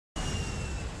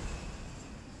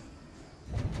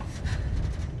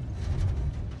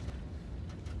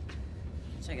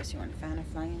So I guess you weren't a fan of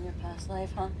flying in your past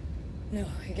life, huh? No,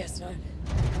 I guess not.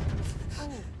 Oh.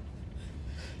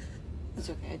 It's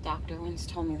okay. A doctor once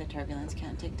told me the turbulence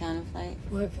can't take down a flight.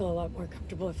 Well, I'd feel a lot more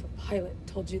comfortable if a pilot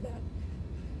told you that.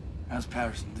 How's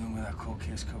Patterson doing with that cold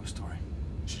case cover story?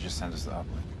 She just sent us the uplink.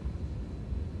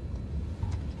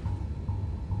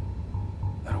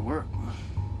 That'll work.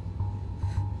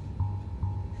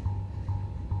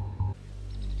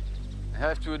 I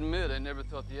have to admit, I never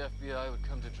thought the FBI would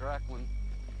come to Draklin.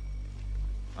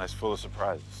 Life's full of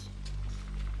surprises.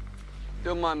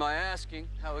 Don't mind my asking,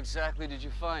 how exactly did you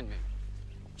find me?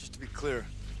 Just to be clear,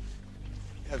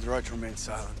 you have the right to remain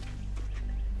silent.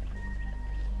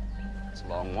 It's a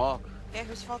long walk. Yeah,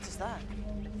 whose fault is that?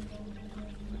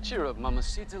 But cheer up,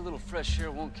 Mamacita. A little fresh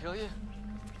air won't kill you.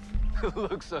 The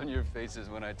looks on your faces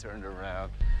when I turned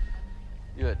around.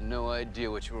 You had no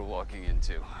idea what you were walking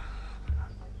into.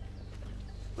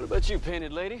 What about you,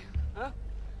 painted lady? Huh?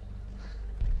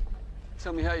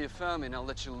 Tell me how you found me and I'll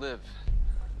let you live.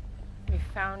 We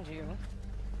found you.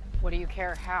 What do you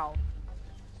care how?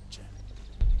 Jen.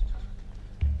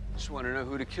 Just want to know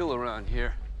who to kill around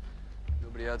here.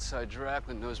 Nobody outside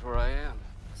Draklin knows where I am.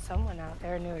 Someone out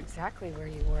there knew exactly where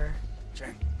you were.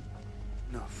 Jen,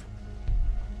 enough.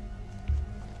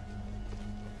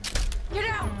 Get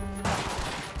out!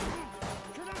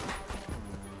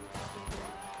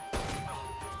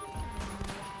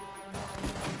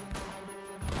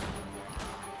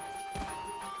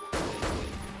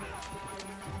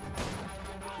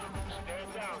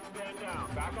 Stand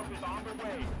down. Backup is on the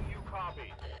way. You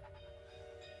copy.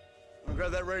 I'm gonna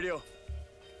grab that radio.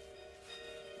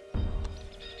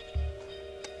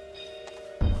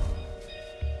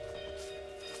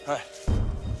 All right,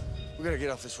 we gotta get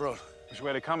off this road. Which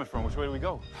way are they coming from? Which way do we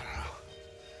go? I don't know.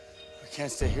 We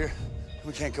can't stay here.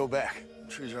 We can't go back.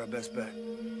 Trees are our best bet.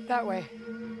 That way.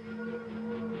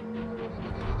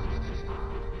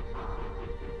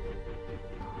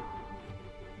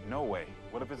 No way.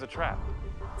 What if it's a trap?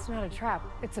 It's not a trap.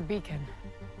 It's a beacon.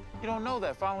 You don't know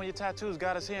that. Following your tattoos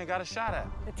got us here and got us shot at.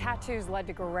 The tattoos led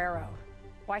to Guerrero.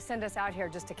 Why send us out here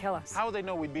just to kill us? How would they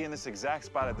know we'd be in this exact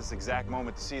spot at this exact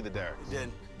moment to see the Derricks? We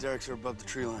did. Derricks are above the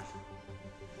tree line.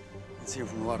 You can see them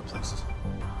from a lot of places.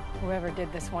 Whoever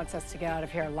did this wants us to get out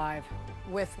of here alive.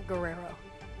 With Guerrero.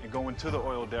 And going to the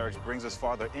oil derricks brings us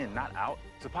farther in, not out.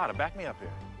 Zapata, back me up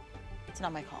here. It's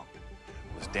not my call.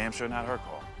 It's damn sure not her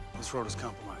call. This road is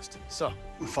compromised. So,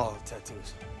 we follow the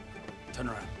tattoos. Turn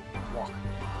around. Walk.